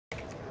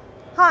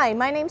Hi,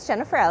 my name's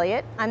Jennifer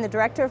Elliott. I'm the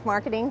Director of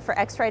Marketing for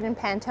X-Rite and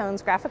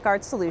Pantone's Graphic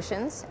Arts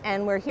Solutions,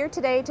 and we're here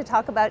today to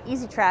talk about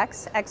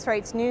EasyTrax,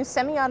 X-Rite's new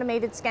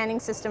semi-automated scanning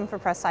system for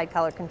press side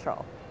color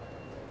control.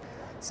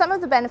 Some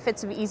of the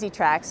benefits of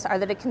EasyTrax are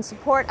that it can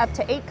support up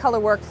to 8 color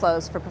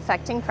workflows for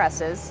perfecting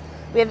presses.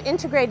 We have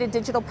integrated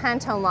digital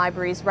Pantone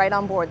libraries right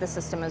on board the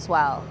system as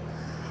well.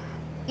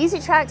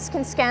 EasyTrax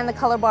can scan the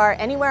color bar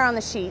anywhere on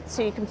the sheet,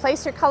 so you can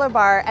place your color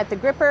bar at the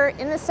gripper,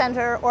 in the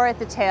center, or at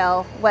the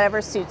tail,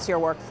 whatever suits your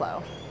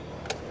workflow.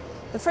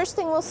 The first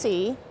thing we'll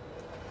see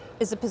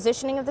is the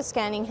positioning of the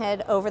scanning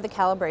head over the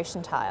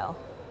calibration tile.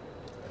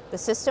 The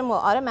system will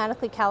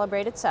automatically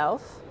calibrate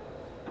itself,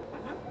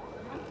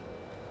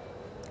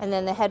 and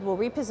then the head will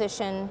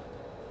reposition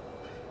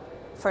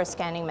for a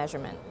scanning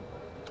measurement.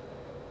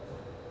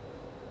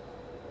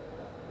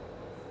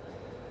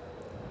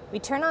 We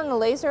turn on the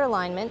laser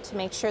alignment to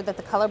make sure that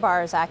the color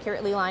bar is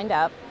accurately lined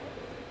up.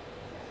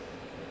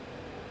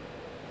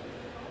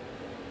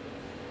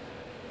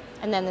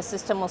 And then the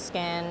system will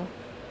scan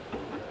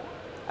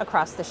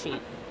across the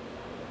sheet.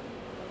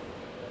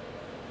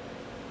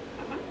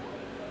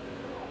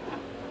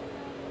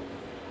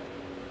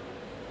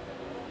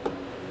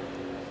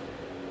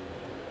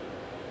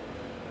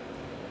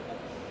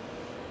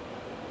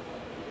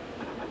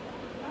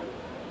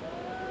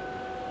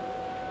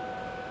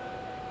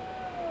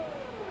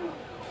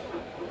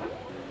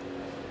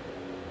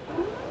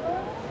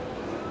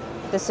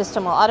 The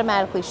system will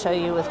automatically show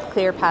you with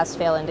clear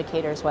pass-fail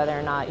indicators whether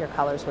or not your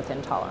color is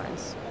within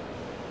tolerance.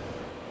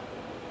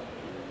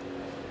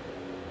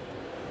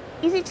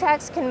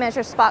 EasyTrax can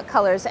measure spot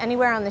colors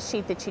anywhere on the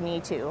sheet that you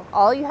need to.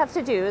 All you have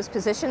to do is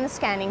position the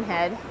scanning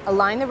head,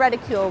 align the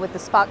reticule with the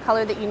spot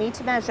color that you need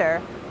to measure,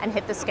 and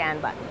hit the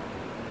scan button.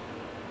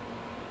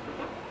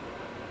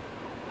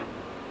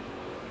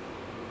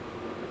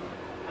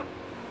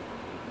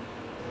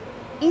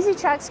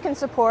 EasyTrax can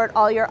support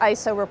all your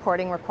ISO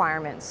reporting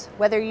requirements.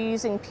 Whether you're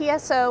using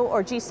PSO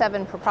or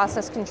G7 for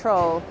process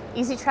control,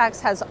 EasyTrax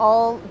has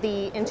all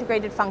the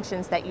integrated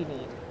functions that you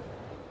need.